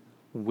heaven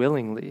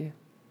willingly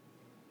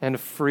and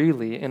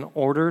freely in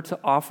order to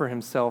offer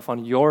himself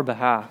on your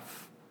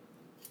behalf.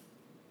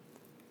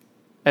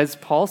 As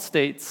Paul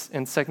states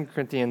in 2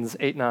 Corinthians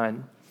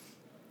 8:9,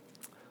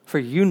 "For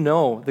you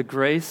know the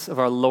grace of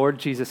our Lord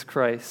Jesus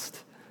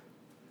Christ,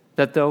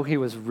 that though he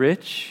was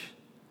rich,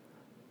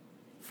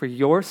 for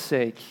your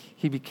sake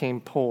he became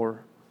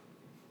poor,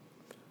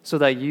 so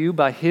that you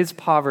by his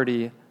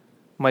poverty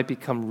might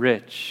become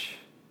rich."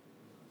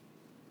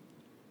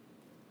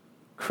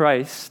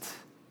 Christ,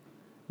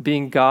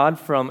 being God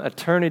from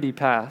eternity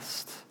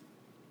past,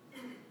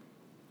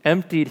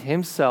 emptied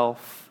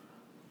himself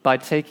by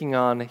taking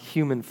on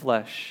human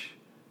flesh.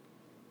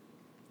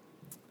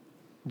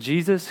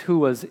 Jesus, who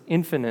was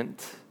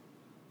infinite,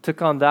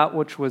 took on that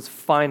which was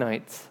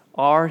finite,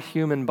 our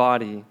human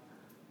body,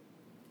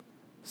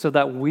 so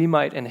that we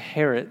might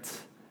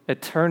inherit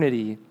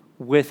eternity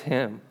with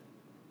him.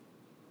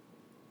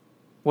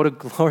 What a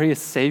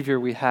glorious Savior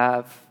we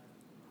have.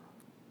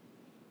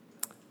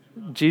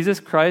 Jesus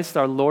Christ,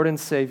 our Lord and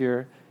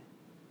Savior,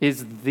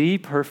 is the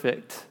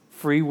perfect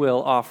free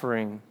will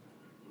offering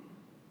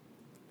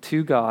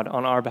to God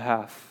on our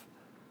behalf.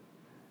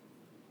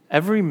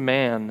 Every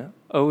man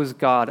owes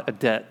God a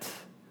debt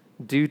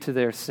due to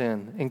their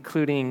sin,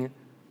 including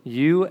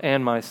you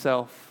and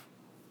myself.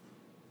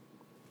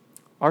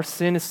 Our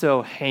sin is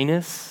so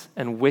heinous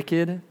and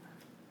wicked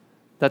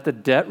that the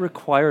debt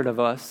required of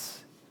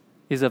us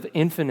is of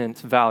infinite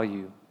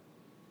value.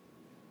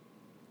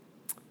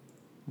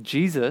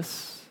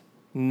 Jesus,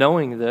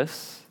 knowing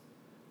this,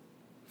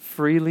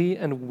 freely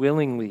and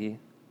willingly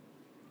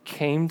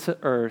came to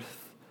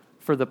earth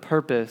for the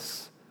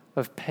purpose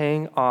of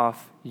paying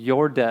off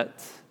your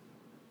debt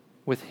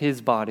with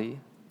his body.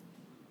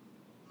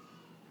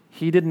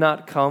 He did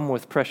not come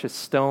with precious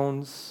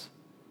stones,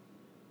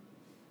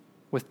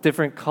 with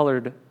different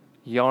colored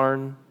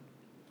yarn,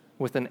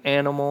 with an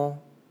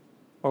animal,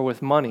 or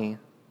with money.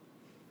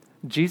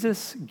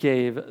 Jesus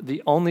gave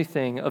the only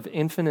thing of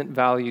infinite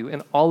value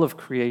in all of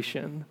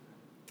creation,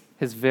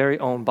 his very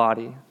own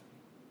body.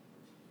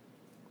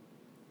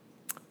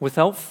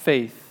 Without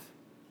faith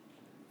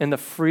in the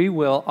free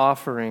will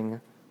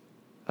offering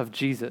of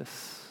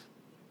Jesus,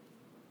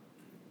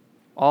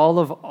 all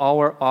of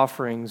our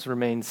offerings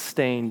remain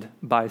stained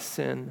by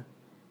sin.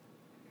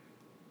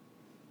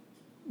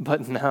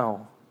 But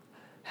now,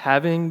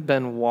 having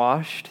been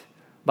washed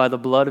by the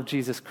blood of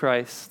Jesus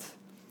Christ,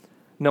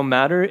 no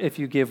matter if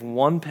you give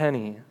 1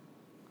 penny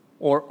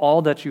or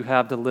all that you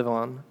have to live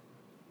on,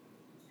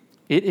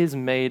 it is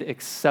made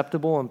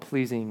acceptable and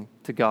pleasing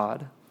to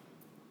God.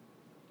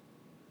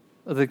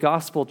 The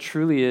gospel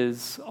truly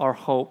is our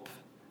hope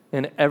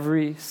in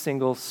every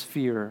single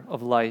sphere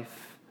of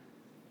life,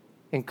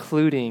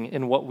 including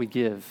in what we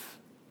give.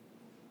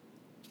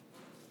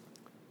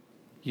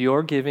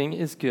 Your giving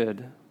is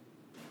good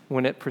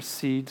when it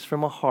proceeds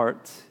from a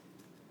heart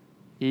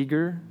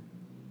eager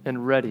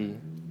and ready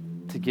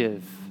to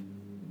give.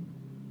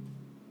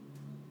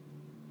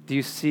 Do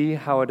you see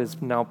how it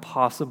is now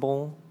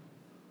possible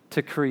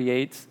to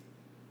create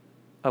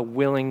a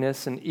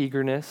willingness and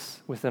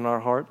eagerness within our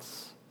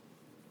hearts?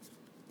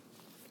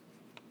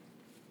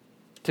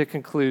 To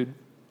conclude,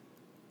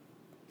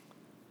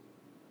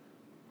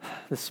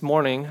 this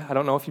morning, I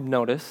don't know if you've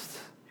noticed,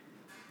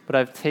 but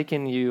I've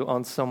taken you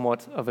on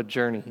somewhat of a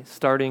journey,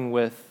 starting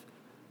with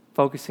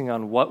focusing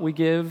on what we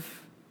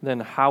give, then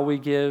how we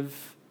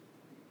give,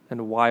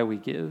 and why we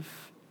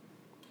give.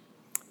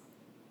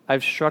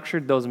 I've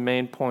structured those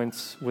main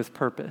points with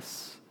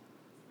purpose.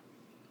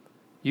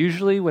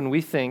 Usually when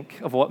we think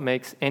of what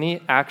makes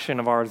any action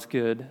of ours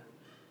good,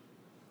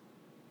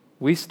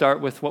 we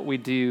start with what we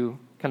do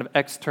kind of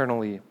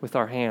externally with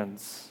our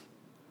hands.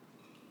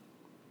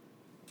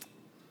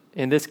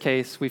 In this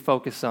case, we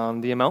focus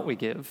on the amount we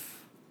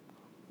give,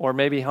 or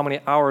maybe how many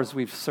hours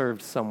we've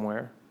served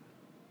somewhere,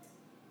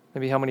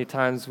 maybe how many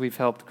times we've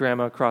helped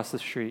grandma across the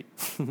street.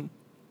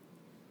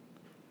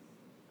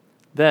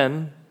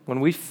 Then, when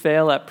we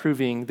fail at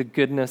proving the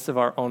goodness of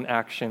our own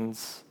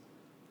actions,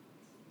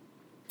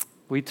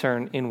 we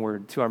turn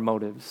inward to our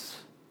motives,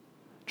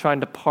 trying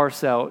to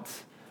parse out,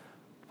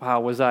 wow,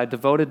 was I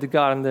devoted to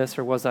God in this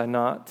or was I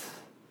not?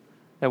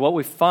 And what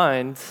we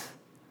find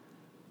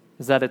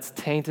is that it's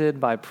tainted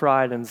by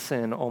pride and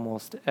sin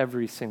almost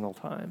every single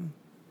time.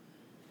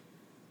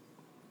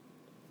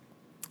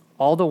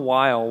 All the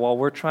while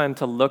we're trying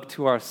to look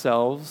to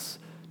ourselves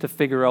to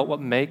figure out what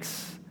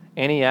makes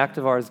any act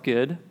of ours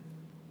good,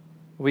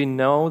 we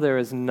know there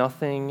is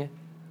nothing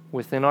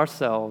within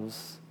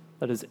ourselves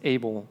that is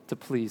able to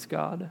please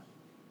God.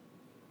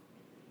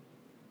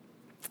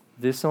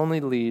 This only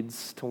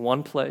leads to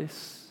one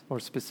place, or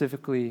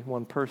specifically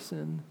one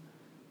person,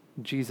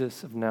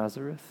 Jesus of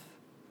Nazareth.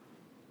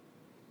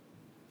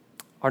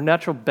 Our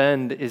natural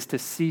bend is to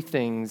see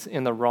things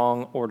in the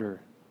wrong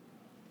order.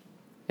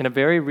 In a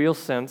very real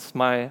sense,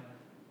 my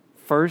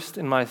first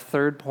and my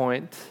third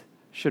point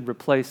should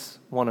replace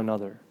one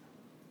another.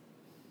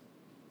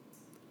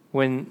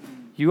 When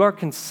you are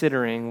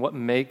considering what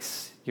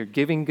makes your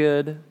giving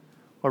good,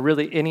 or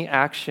really any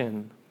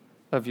action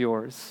of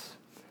yours,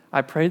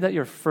 I pray that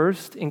your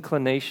first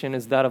inclination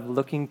is that of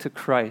looking to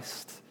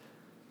Christ.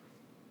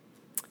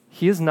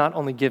 He has not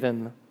only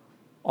given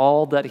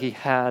all that he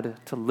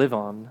had to live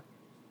on,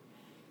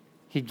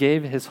 he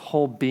gave his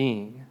whole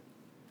being.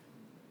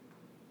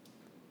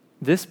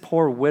 This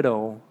poor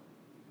widow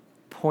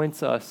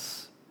points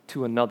us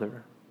to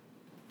another,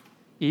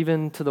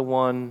 even to the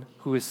one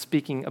who is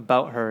speaking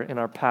about her in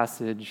our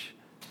passage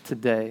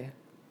today.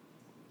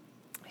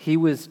 He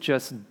was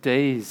just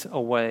days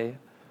away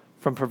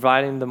from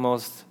providing the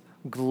most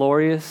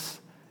glorious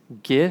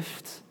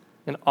gift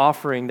and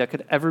offering that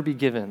could ever be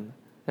given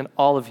in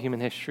all of human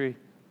history.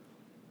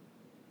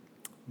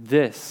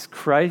 This,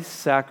 Christ's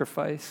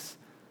sacrifice,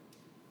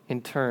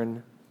 in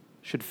turn,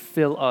 should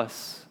fill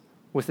us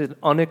with an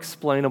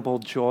unexplainable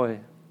joy.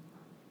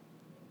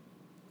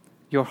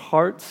 Your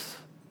hearts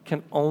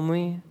can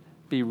only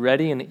be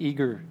ready and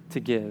eager to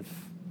give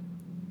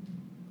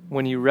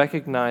when you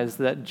recognize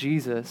that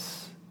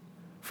Jesus,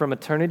 from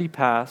eternity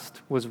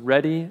past, was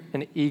ready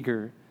and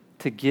eager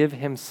to give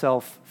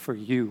himself for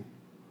you.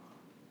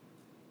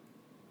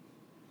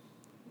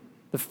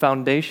 The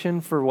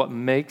foundation for what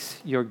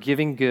makes your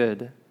giving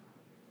good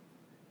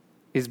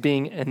is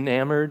being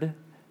enamored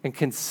and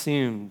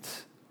consumed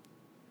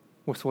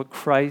with what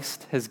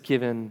Christ has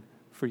given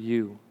for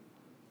you.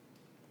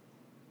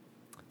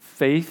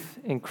 Faith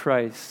in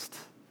Christ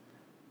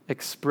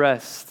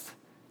expressed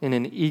in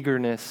an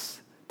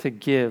eagerness to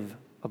give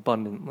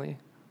abundantly.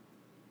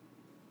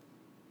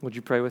 Would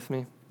you pray with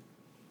me?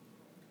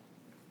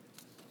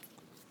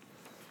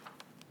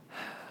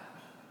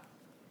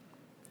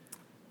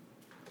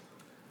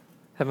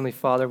 Heavenly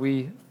Father,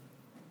 we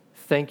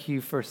thank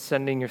you for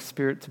sending your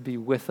Spirit to be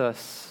with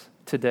us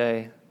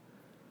today.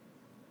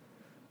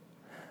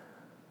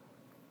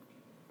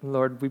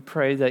 Lord, we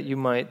pray that you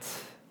might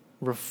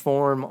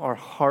reform our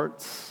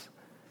hearts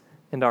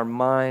and our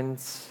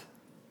minds,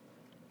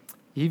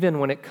 even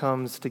when it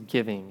comes to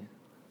giving.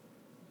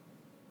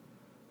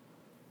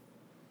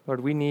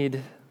 Lord, we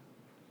need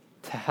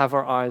to have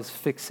our eyes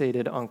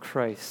fixated on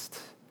Christ.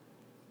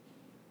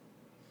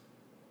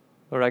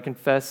 Lord, I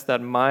confess that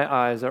my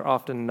eyes are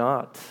often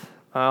not.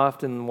 I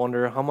often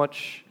wonder, how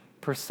much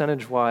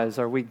percentage-wise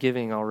are we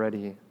giving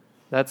already?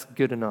 That's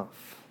good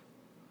enough.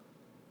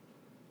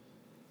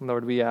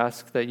 Lord, I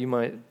ask that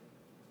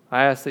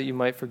you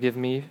might forgive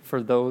me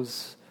for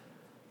those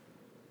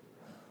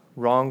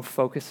wrong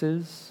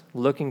focuses,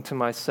 looking to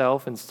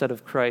myself instead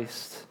of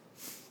Christ.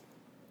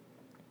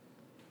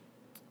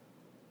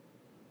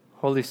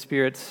 Holy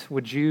Spirit,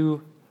 would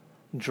you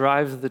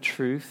drive the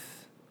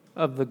truth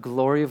of the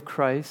glory of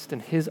Christ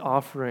and his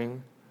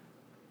offering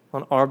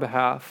on our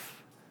behalf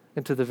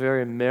into the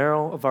very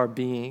marrow of our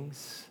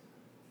beings?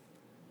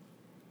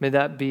 May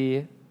that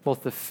be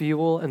both the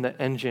fuel and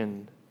the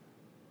engine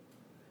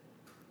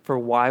for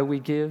why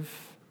we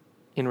give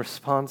in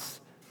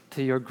response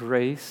to your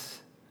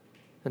grace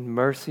and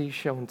mercy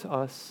shown to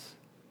us.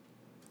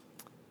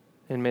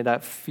 And may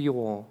that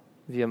fuel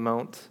the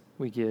amount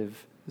we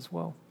give as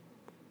well.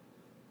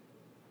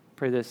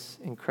 Pray this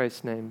in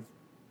Christ's name.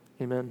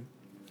 Amen.